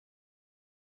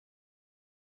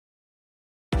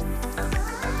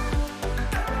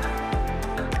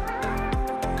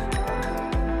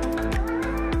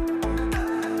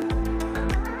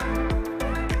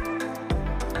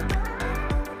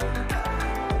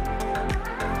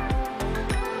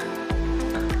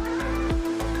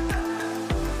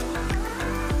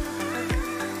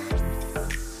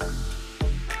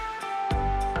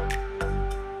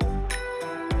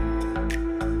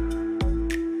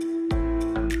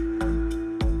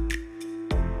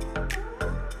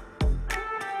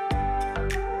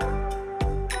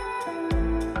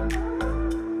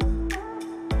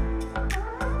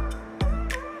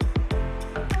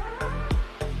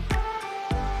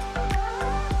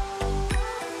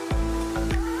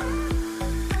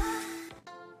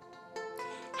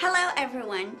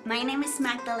everyone, my name is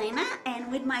Magdalena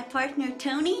and with my partner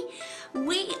Tony,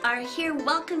 we are here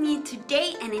welcome you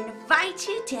today and invite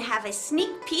you to have a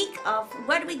sneak peek of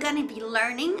what we're going to be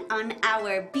learning on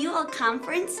our BeWell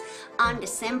conference on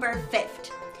December 5th.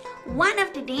 One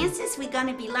of the dances we're going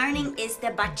to be learning is the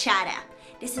Bachata.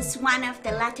 This is one of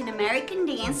the Latin American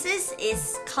dances.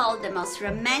 It's called the most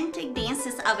romantic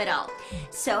dances of it all.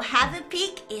 So have a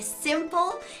peek. It's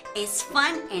simple, it's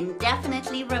fun, and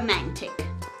definitely romantic.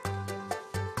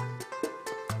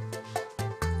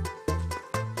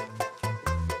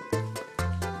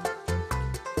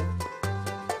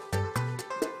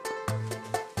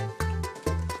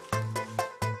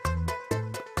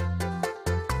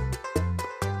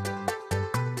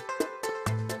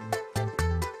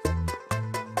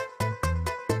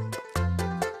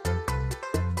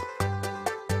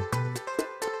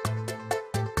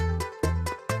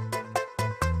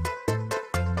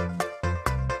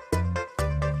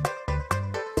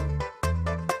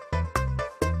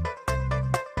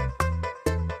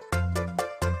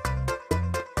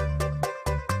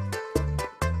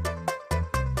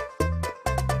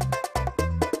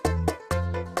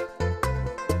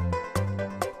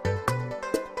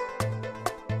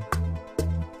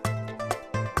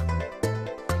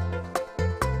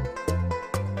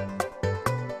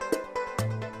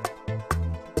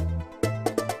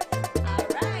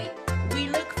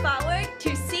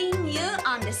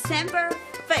 December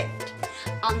 5th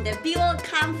on the BeWell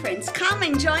conference. Come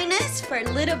and join us for a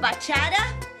little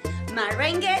bachata,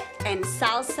 merengue, and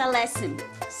salsa lesson.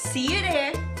 See you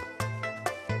there.